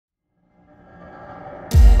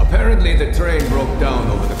Apparently the train broke down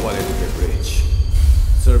over the Guadalupe Bridge.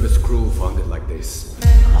 Service crew found it like this.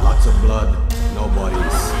 Lots of blood, no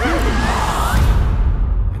bodies,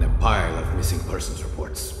 and a pile of missing persons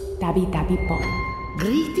reports. Tabi-tabi po.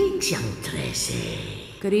 Greetings, young Trese.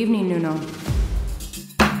 Good evening, Nuno.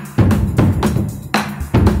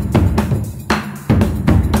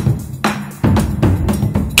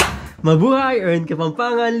 Mabuhay earn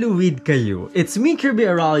Kapampangan luwid kayo. It's me, Kirby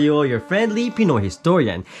Araullo, your friendly Pinoy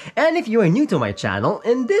Historian. And if you are new to my channel,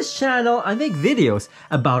 in this channel, I make videos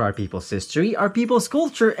about our people's history, our people's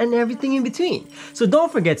culture, and everything in between. So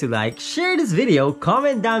don't forget to like, share this video,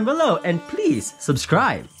 comment down below, and please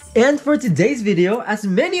subscribe. And for today's video, as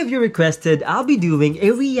many of you requested, I'll be doing a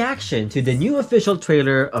reaction to the new official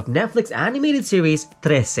trailer of Netflix animated series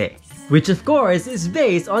Trese, which of course is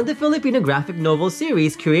based on the Filipino graphic novel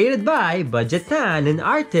series created by Budjette Tan and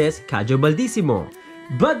artist Kajo Baldisimo.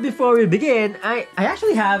 But before we begin, I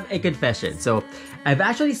actually have a confession. So I've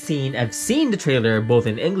seen the trailer both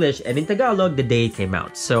in English and in Tagalog the day it came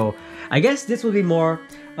out. So I guess this will be more,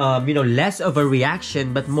 less of a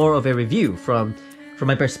reaction but more of a review from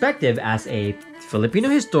my perspective as a Filipino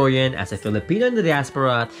historian, as a Filipino in the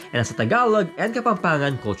diaspora, and as a Tagalog and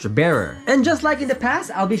Kapampangan culture bearer. And just like in the past,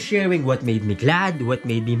 I'll be sharing what made me glad, what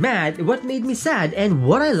made me mad, what made me sad, and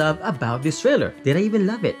what I love about this trailer. Did I even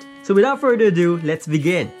love it? So without further ado, let's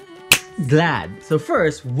begin. Glad. So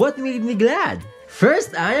first, what made me glad?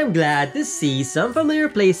 First, I am glad to see some familiar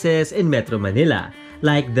places in Metro Manila,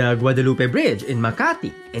 like the Guadalupe Bridge in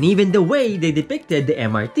Makati, and even the way they depicted the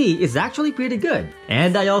MRT is actually pretty good.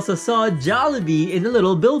 And I also saw Jollibee in a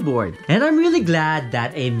little billboard. And I'm really glad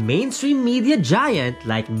that a mainstream media giant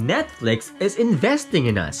like Netflix is investing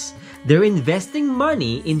in us. They're investing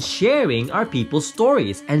money in sharing our people's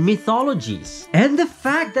stories and mythologies. And the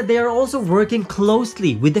fact that they are also working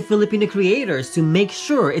closely with the Filipino creators to make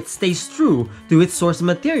sure it stays true to its source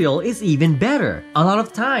material is even better. A lot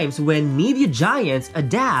of times when media giants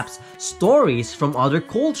adapts stories from other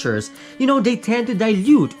cultures, they tend to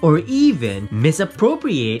dilute or even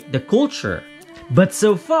misappropriate the culture. But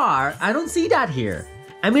so far, I don't see that here.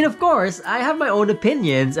 I mean, of course, I have my own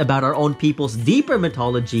opinions about our own people's deeper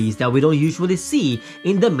mythologies that we don't usually see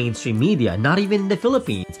in the mainstream media, not even in the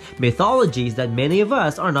Philippines. Mythologies that many of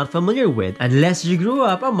us are not familiar with unless you grew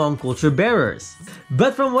up among culture bearers.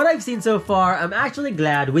 But from what I've seen so far, I'm actually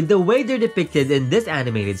glad with the way they're depicted in this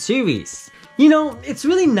animated series. It's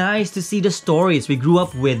really nice to see the stories we grew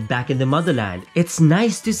up with back in the motherland. It's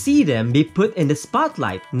nice to see them be put in the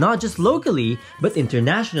spotlight, not just locally, but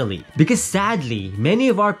internationally. Because sadly, many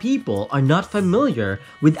of our people are not familiar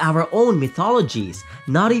with our own mythologies,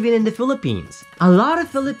 not even in the Philippines. A lot of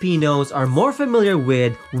Filipinos are more familiar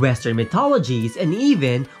with Western mythologies and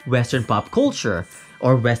even Western pop culture,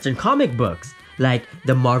 or Western comic books, like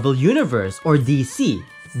the Marvel Universe or DC,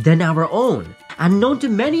 than our own. Unknown to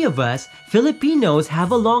many of us, Filipinos have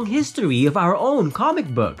a long history of our own comic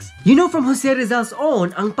books. From Jose Rizal's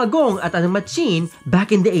own Ang Pagong at Ang Matchin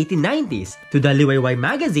back in the 1890s, to the Liwayway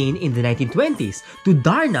magazine in the 1920s, to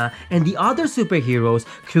Darna and the other superheroes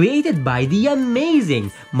created by the amazing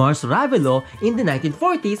Mars Ravelo in the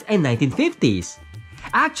 1940s and 1950s.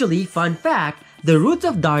 Actually, fun fact, the roots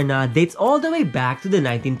of Darna dates all the way back to the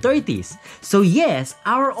 1930s. So yes,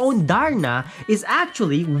 our own Darna is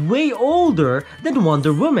actually way older than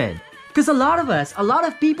Wonder Woman. Because a lot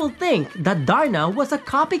of people think that Darna was a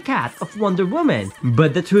copycat of Wonder Woman.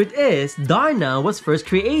 But the truth is, Darna was first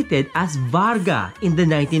created as Varga in the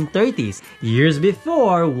 1930s, years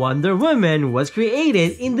before Wonder Woman was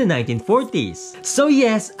created in the 1940s. So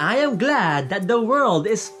yes, I am glad that the world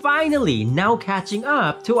is finally now catching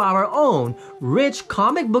up to our own rich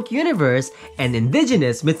comic book universe and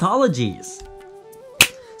indigenous mythologies.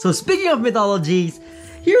 So speaking of mythologies,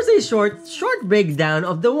 here's a short breakdown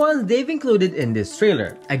of the ones they've included in this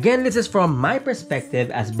trailer. Again, this is from my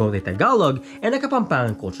perspective as both a Tagalog and a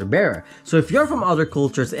Kapampangan culture bearer. So if you're from other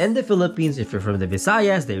cultures in the Philippines, if you're from the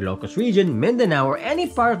Visayas, the Ilocos region, Mindanao, or any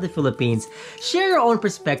part of the Philippines, share your own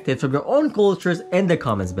perspective from your own cultures in the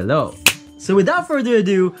comments below. So without further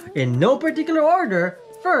ado, in no particular order,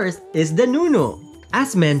 first is the Nuno.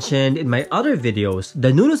 As mentioned in my other videos,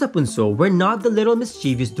 the Nuno sa Punso were not the little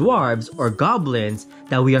mischievous dwarves or goblins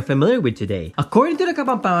that we are familiar with today. According to the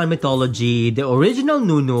Kapampangan mythology, the original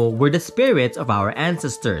Nuno were the spirits of our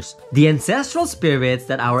ancestors. The ancestral spirits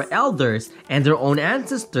that our elders and their own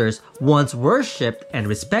ancestors once worshipped and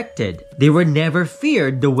respected. They were never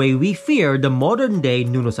feared the way we fear the modern day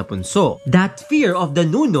Nuno sa Punso. That fear of the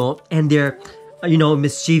Nuno and their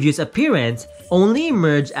mischievous appearance only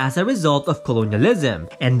emerged as a result of colonialism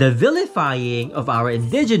and the vilifying of our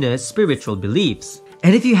indigenous spiritual beliefs.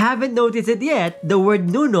 And if you haven't noticed it yet, the word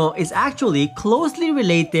nuno is actually closely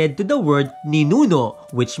related to the word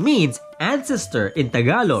ninuno, which means ancestor in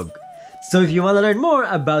Tagalog. So if you want to learn more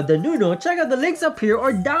about the nuno, check out the links up here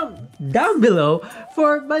or down below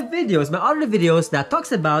for my videos, my other videos that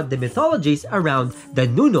talks about the mythologies around the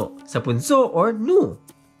nuno, sa punso or nu,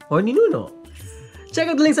 or ninuno. Check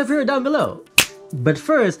out the links up here or down below. But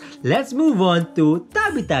first, let's move on to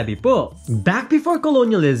tabi-tabi po. Back before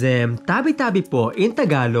colonialism, tabi-tabi po in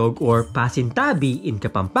Tagalog or pasintabi in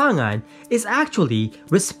Kapampangan is actually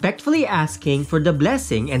respectfully asking for the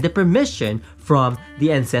blessing and the permission from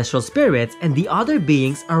the ancestral spirits and the other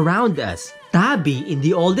beings around us. Tabi in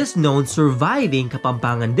the oldest known surviving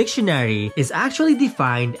Kapampangan dictionary is actually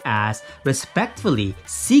defined as respectfully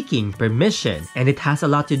seeking permission, and it has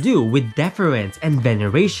a lot to do with deference and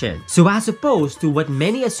veneration. So as opposed to what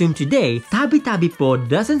many assume today, tabi-tabi po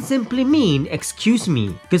doesn't simply mean excuse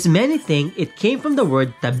me, because many think it came from the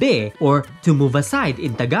word tabi or to move aside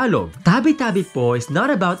in Tagalog. Tabi-tabi po is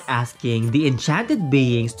not about asking the enchanted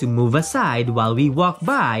beings to move aside while we walk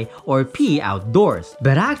by or pee outdoors,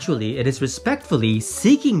 but actually it is respectfully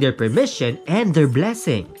seeking their permission and their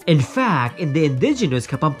blessing. In fact, in the indigenous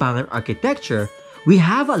Kapampangan architecture, we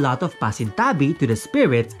have a lot of pasintabi to the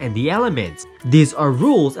spirits and the elements. These are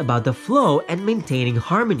rules about the flow and maintaining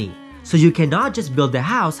harmony. So you cannot just build the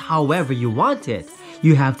house however you want it.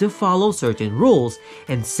 You have to follow certain rules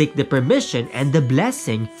and seek the permission and the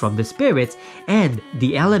blessing from the spirits and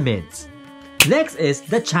the elements. Next is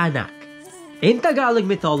the tiyanak. In Tagalog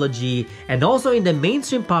mythology and also in the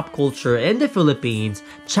mainstream pop culture in the Philippines,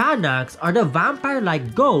 tiyanaks are the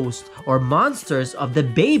vampire-like ghosts or monsters of the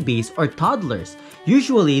babies or toddlers,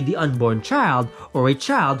 usually the unborn child or a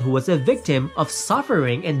child who was a victim of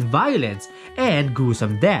suffering and violence and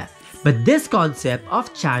gruesome death. But this concept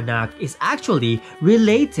of tiyanak is actually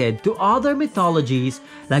related to other mythologies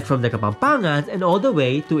like from the Kapampangans and all the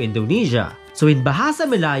way to Indonesia. So in Bahasa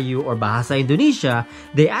Melayu or Bahasa Indonesia,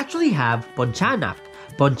 they actually have pontianak.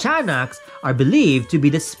 Pontianaks are believed to be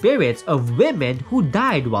the spirits of women who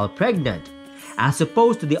died while pregnant. As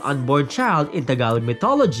opposed to the unborn child in Tagalog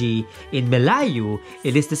mythology, in Melayu,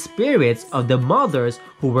 it is the spirits of the mothers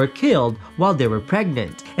who were killed while they were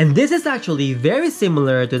pregnant. And this is actually very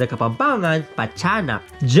similar to the Kapampangan Patyanak.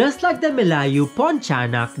 Just like the Melayu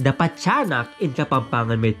Pontianak, the Patyanak in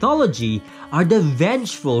Kapampangan mythology are the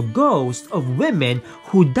vengeful ghosts of women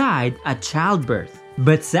who died at childbirth.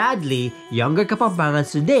 But sadly, younger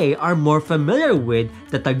Kapampangans today are more familiar with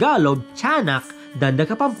the Tagalog tiyanak than the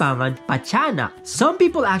Kapampangan Patyanak. Some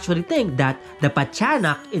people actually think that the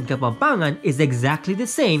Patyanak in Kapampangan is exactly the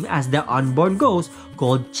same as the unborn ghost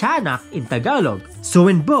called tiyanak in Tagalog. So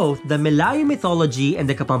in both the Melayu mythology and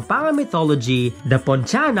the Kapampangan mythology, the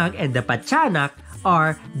Pontianak and the Patyanak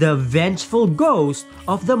are the vengeful ghosts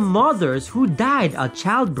of the mothers who died at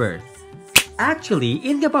childbirth. Actually,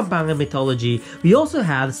 in Kapampangan mythology, we also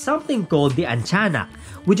have something called the Antiyanak,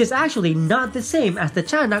 which is actually not the same as the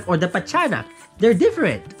tiyanak or the Patyanak. They're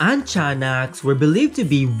different. Antiyanaks were believed to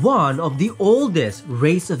be one of the oldest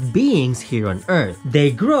race of beings here on Earth. They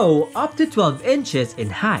grow up to 12 inches in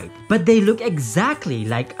height, but they look exactly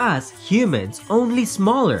like us humans, only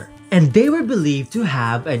smaller. And they were believed to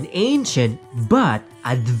have an ancient but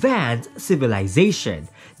advanced civilization.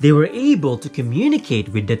 They were able to communicate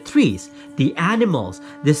with the trees, the animals,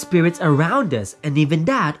 the spirits around us, and even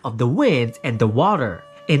that of the winds and the water.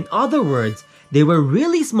 In other words, they were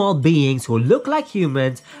really small beings who look like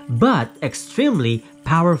humans but extremely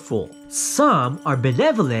powerful. Some are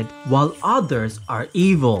benevolent while others are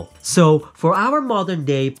evil. So, for our modern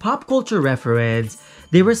day pop culture reference,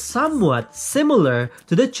 they were somewhat similar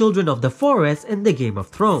to the children of the forest in the Game of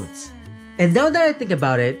Thrones. And now that I think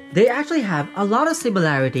about it, they actually have a lot of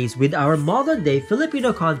similarities with our modern day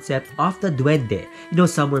Filipino concept of the duende. You know,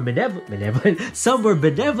 some were some were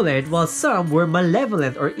benevolent while some were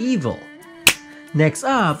malevolent or evil. Next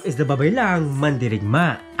up is the babaylang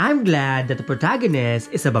mandirigma. I'm glad that the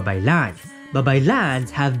protagonist is a babaylan. Babaylans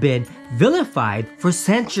have been vilified for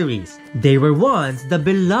centuries. They were once the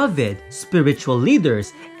beloved spiritual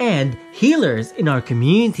leaders and healers in our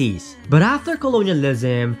communities. But after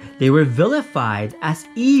colonialism, they were vilified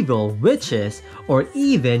as evil witches or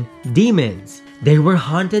even demons. They were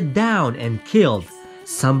hunted down and killed.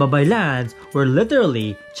 Some babaylans were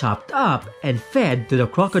literally chopped up and fed to the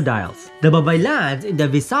crocodiles. The babaylans in the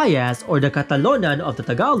Visayas or the Catalonan of the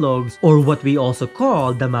Tagalogs, or what we also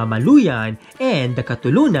call the Mamaluyan and the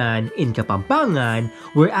Katulunan in Kapampangan,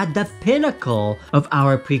 were at the pinnacle of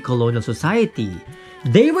our pre-colonial society.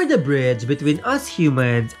 They were the bridge between us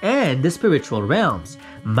humans and the spiritual realms.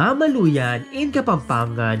 Mamaluyan in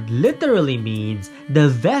Kapampangan literally means the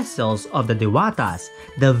vessels of the Dewatas,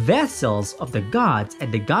 the vessels of the gods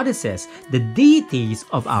and the goddesses, the deities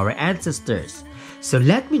of our ancestors. So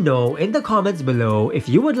let me know in the comments below if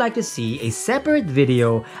you would like to see a separate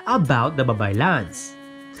video about the Babaylans.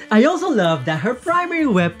 I also love that her primary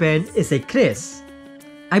weapon is a kris.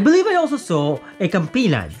 I believe I also saw a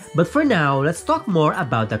kampilan, but for now, let's talk more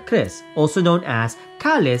about the kris, also known as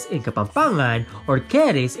kalis in Kapampangan or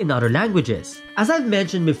keris in other languages. As I've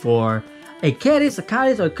mentioned before, a keris, a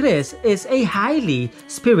kalis, or kris is a highly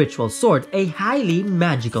spiritual sword, a highly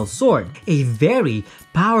magical sword, a very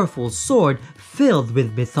powerful sword filled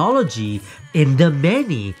with mythology in the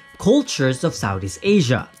many cultures of Southeast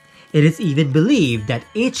Asia. It is even believed that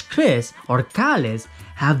each kris or kalis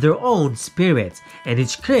have their own spirits, and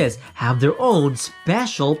each kris have their own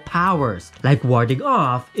special powers, like warding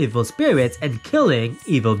off evil spirits and killing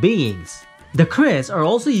evil beings. The kris are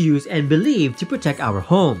also used and believed to protect our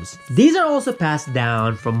homes. These are also passed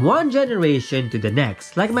down from one generation to the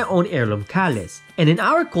next, like my own heirloom kalis. And in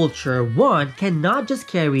our culture, one cannot just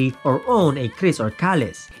carry or own a kris or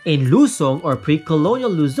kalis. In Luzon or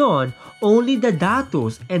pre-colonial Luzon, only the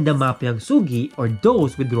datus and the mapyang sugi or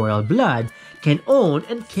those with royal blood can own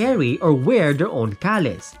and carry or wear their own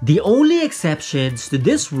kalis. The only exceptions to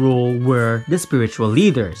this rule were the spiritual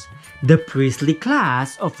leaders, the priestly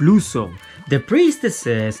class of Luzon, the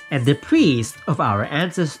priestesses, and the priests of our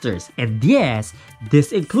ancestors. And yes,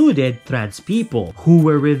 this included trans people who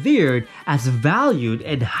were revered as valued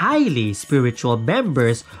and highly spiritual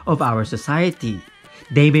members of our society.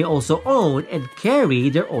 They may also own and carry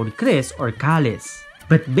their own kris or kalis.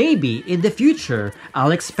 But maybe in the future,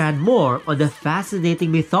 I'll expand more on the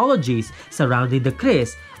fascinating mythologies surrounding the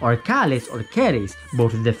kris or kalis or keris,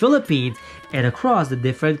 both in the Philippines and across the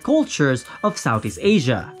different cultures of Southeast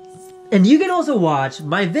Asia. And you can also watch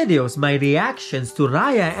my videos, my reactions to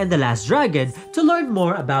Raya and the Last Dragon to learn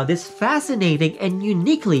more about this fascinating and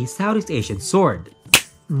uniquely Southeast Asian sword.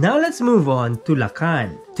 Now let's move on to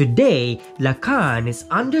Lakan. Today, Lakan is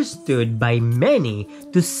understood by many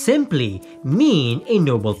to simply mean a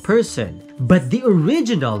noble person. But the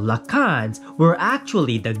original Lakans were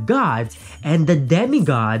actually the gods and the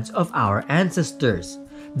demigods of our ancestors.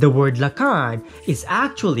 The word Lakan is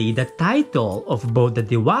actually the title of both the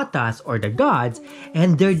Dewatas or the gods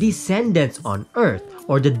and their descendants on earth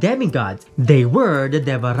or the demigods. They were the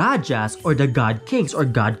Devarajas or the god kings or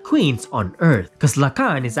god queens on earth, because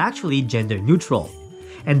Lakan is actually gender neutral.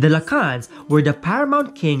 And the Lakans were the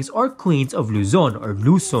paramount kings or queens of Luzon or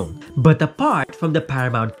Lusong. But apart from the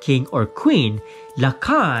paramount king or queen,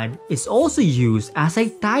 Lakan is also used as a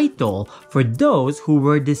title for those who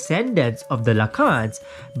were descendants of the Lakans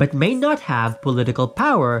but may not have political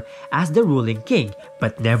power as the ruling king,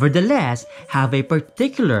 but nevertheless have a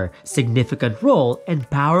particular significant role and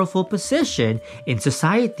powerful position in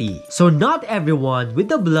society. So not everyone with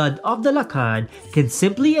the blood of the Lakan can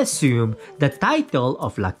simply assume the title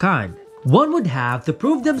of Lakan. One would have to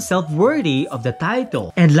prove themselves worthy of the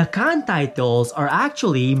title, and Lakan titles are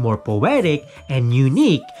actually more poetic and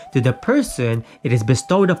unique to the person it is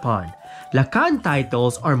bestowed upon. Lakan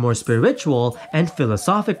titles are more spiritual and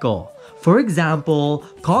philosophical. For example,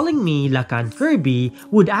 calling me Lakan Kirby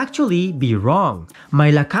would actually be wrong.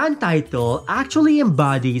 My Lakan title actually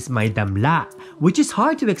embodies my damla, which is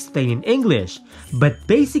hard to explain in English, but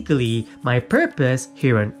basically my purpose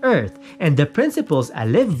here on earth and the principles I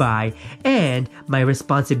live by and my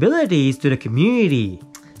responsibilities to the community.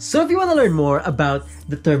 So if you want to learn more about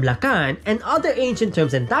the term Lakan and other ancient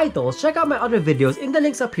terms and titles, check out my other videos in the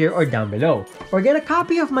links up here or down below. Or get a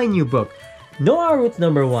copy of my new book, Know Our Roots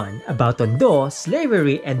 #1, about Tondo,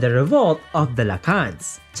 slavery, and the revolt of the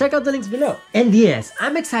Lakans. Check out the links below. And yes,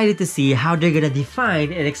 I'm excited to see how they're gonna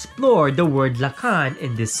define and explore the word Lakan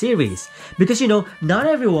in this series. Because not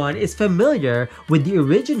everyone is familiar with the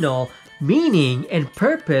original meaning and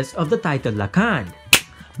purpose of the title Lakan.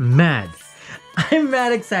 Mad. I'm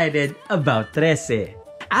mad excited about Trese.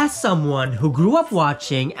 As someone who grew up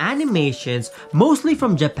watching animations mostly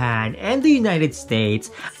from Japan and the United States,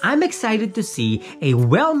 I'm excited to see a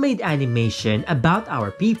well-made animation about our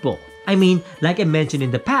people. I mean, like I mentioned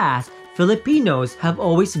in the past, Filipinos have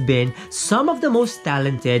always been some of the most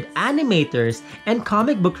talented animators and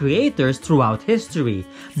comic book creators throughout history,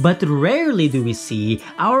 but rarely do we see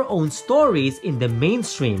our own stories in the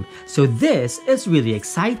mainstream, so this is really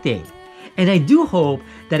exciting. And I do hope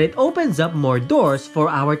that it opens up more doors for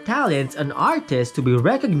our talents and artists to be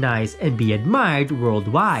recognized and be admired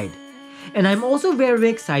worldwide. And I'm also very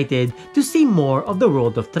excited to see more of the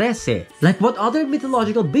world of Trese, like what other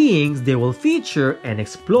mythological beings they will feature and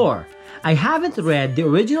explore. I haven't read the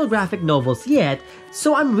original graphic novels yet,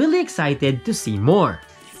 so I'm really excited to see more.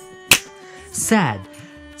 Sad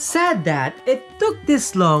that it took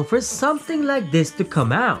this long for something like this to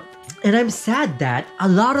come out. And I'm sad that a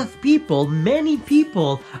lot of people, many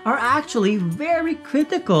people, are actually very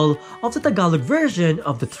critical of the Tagalog version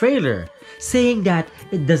of the trailer, saying that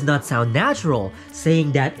it does not sound natural,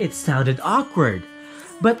 saying that it sounded awkward.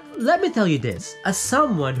 But let me tell you this, as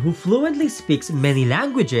someone who fluently speaks many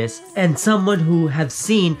languages and someone who have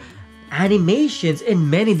seen animations in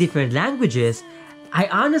many different languages, I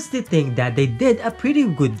honestly think that they did a pretty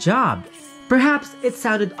good job. Perhaps it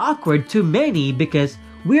sounded awkward to many because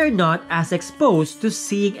we are not as exposed to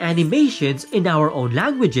seeing animations in our own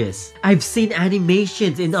languages. I've seen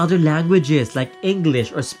animations in other languages like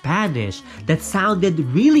English or Spanish that sounded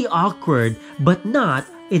really awkward but not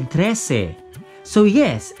in Trese. So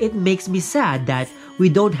yes, it makes me sad that we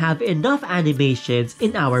don't have enough animations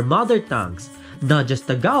in our mother tongues, not just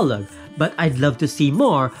Tagalog, but I'd love to see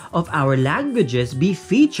more of our languages be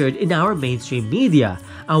featured in our mainstream media.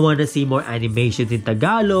 I want to see more animations in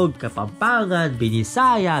Tagalog, Kapampangan,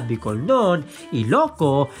 Binisaya, Bicolnon,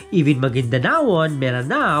 Iloco, even Magindanaon,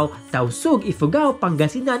 Meranao, Tausug, Ifugao,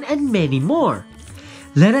 Pangasinan, and many more.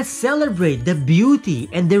 Let us celebrate the beauty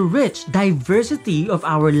and the rich diversity of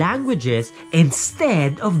our languages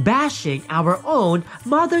instead of bashing our own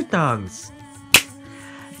mother tongues.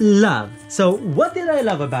 Love. So what did I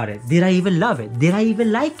love about it? Did I even love it? Did I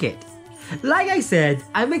even like it? Like I said,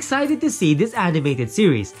 I'm excited to see this animated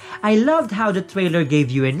series. I loved how the trailer gave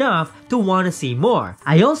you enough to want to see more.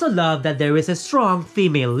 I also love that there is a strong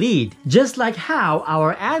female lead, just like how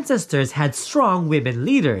our ancestors had strong women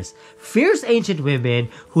leaders, fierce ancient women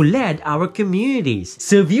who led our communities.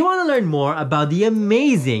 So if you want to learn more about the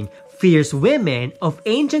amazing fierce women of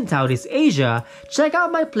ancient Southeast Asia, check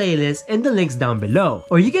out my playlist in the links down below.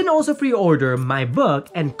 Or you can also pre-order my book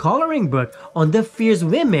and coloring book on the fierce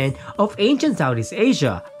women of ancient Southeast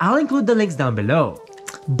Asia. I'll include the links down below.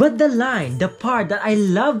 But the part that I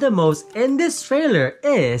love the most in this trailer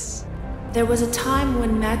is... There was a time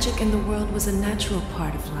when magic in the world was a natural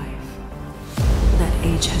part of life. That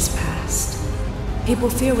age has passed. People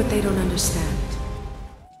fear what they don't understand.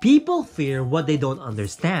 People fear what they don't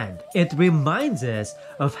understand. It reminds us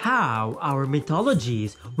of how our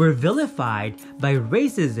mythologies were vilified by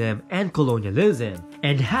racism and colonialism,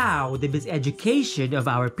 and how the miseducation of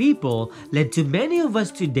our people led to many of us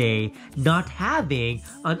today not having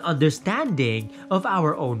an understanding of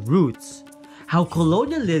our own roots. How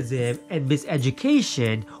colonialism and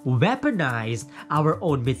miseducation weaponized our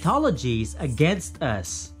own mythologies against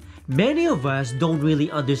us. Many of us don't really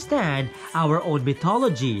understand our own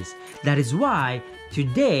mythologies. That is why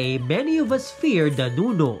today many of us fear the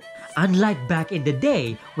Nuno. Unlike back in the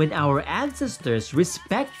day when our ancestors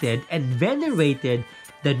respected and venerated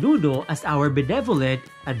the Nuno as our benevolent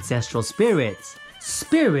ancestral spirits.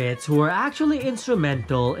 Spirits who are actually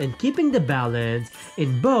instrumental in keeping the balance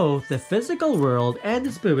in both the physical world and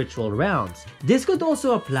the spiritual realms. This could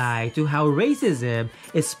also apply to how racism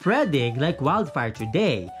is spreading like wildfire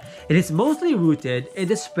today. It is mostly rooted in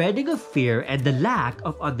the spreading of fear and the lack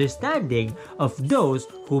of understanding of those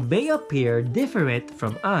who may appear different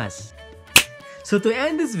from us. So to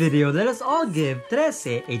end this video, let us all give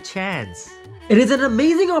Trese a chance. It is an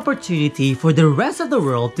amazing opportunity for the rest of the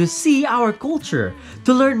world to see our culture,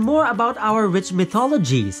 to learn more about our rich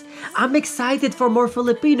mythologies. I'm excited for more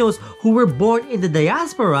Filipinos who were born in the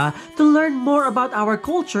diaspora to learn more about our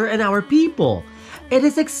culture and our people. It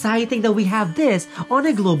is exciting that we have this on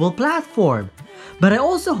a global platform. But I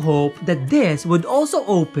also hope that this would also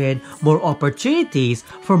open more opportunities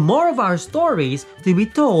for more of our stories to be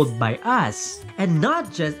told by us. And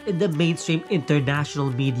not just in the mainstream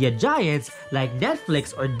international media giants like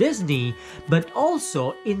Netflix or Disney, but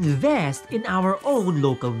also invest in our own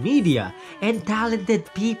local media and talented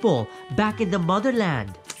people back in the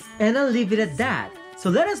motherland. And I'll leave it at that. So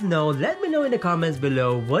let me know in the comments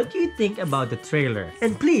below what you think about the trailer.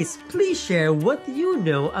 And please share what you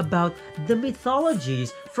know about the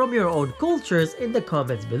mythologies from your own cultures in the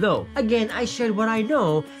comments below. Again, I shared what I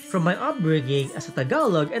know from my upbringing as a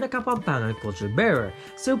Tagalog and a Kapampangan culture bearer.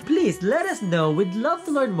 So please let us know. We'd love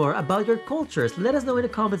to learn more about your cultures. Let us know in the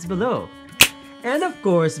comments below. And of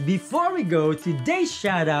course, before we go, today's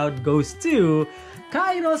shout out goes to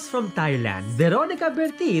Kairos from Thailand, Veronica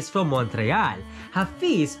Bertiz from Montreal,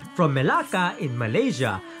 Hafiz from Melaka in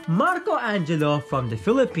Malaysia, Marco Angelo from the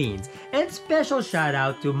Philippines, and special shout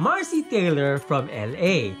out to Marcy Taylor from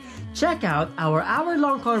LA. Check out our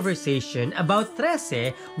hour-long conversation about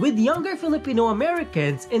Trese with younger Filipino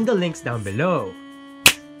Americans in the links down below.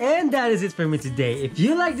 And that is it for me today. If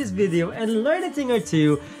you like this video and learned a thing or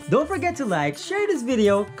two, don't forget to like, share this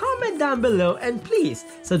video, comment down below, and please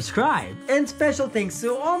subscribe. And special thanks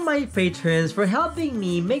to all my patrons for helping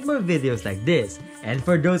me make more videos like this. And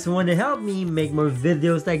for those who want to help me make more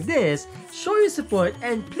videos like this, show your support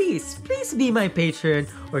and please be my patron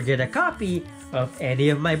or get a copy of any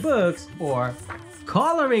of my books or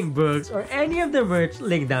coloring books or any of the merch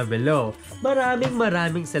link down below.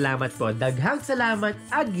 Maraming salamat po. Daghang salamat,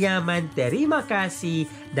 agyaman, terima kasih,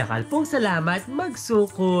 dakal pong salamat,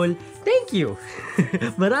 magsukol. Thank you!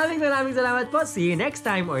 maraming salamat po. See you next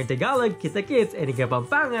time, or in Tagalog, kita-kits, and in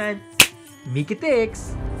Kapampangan,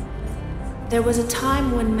 Mikitix! There was a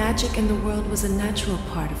time when magic in the world was a natural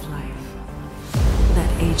part of life. That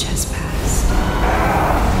age has passed.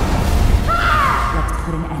 Let's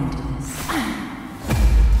put an end to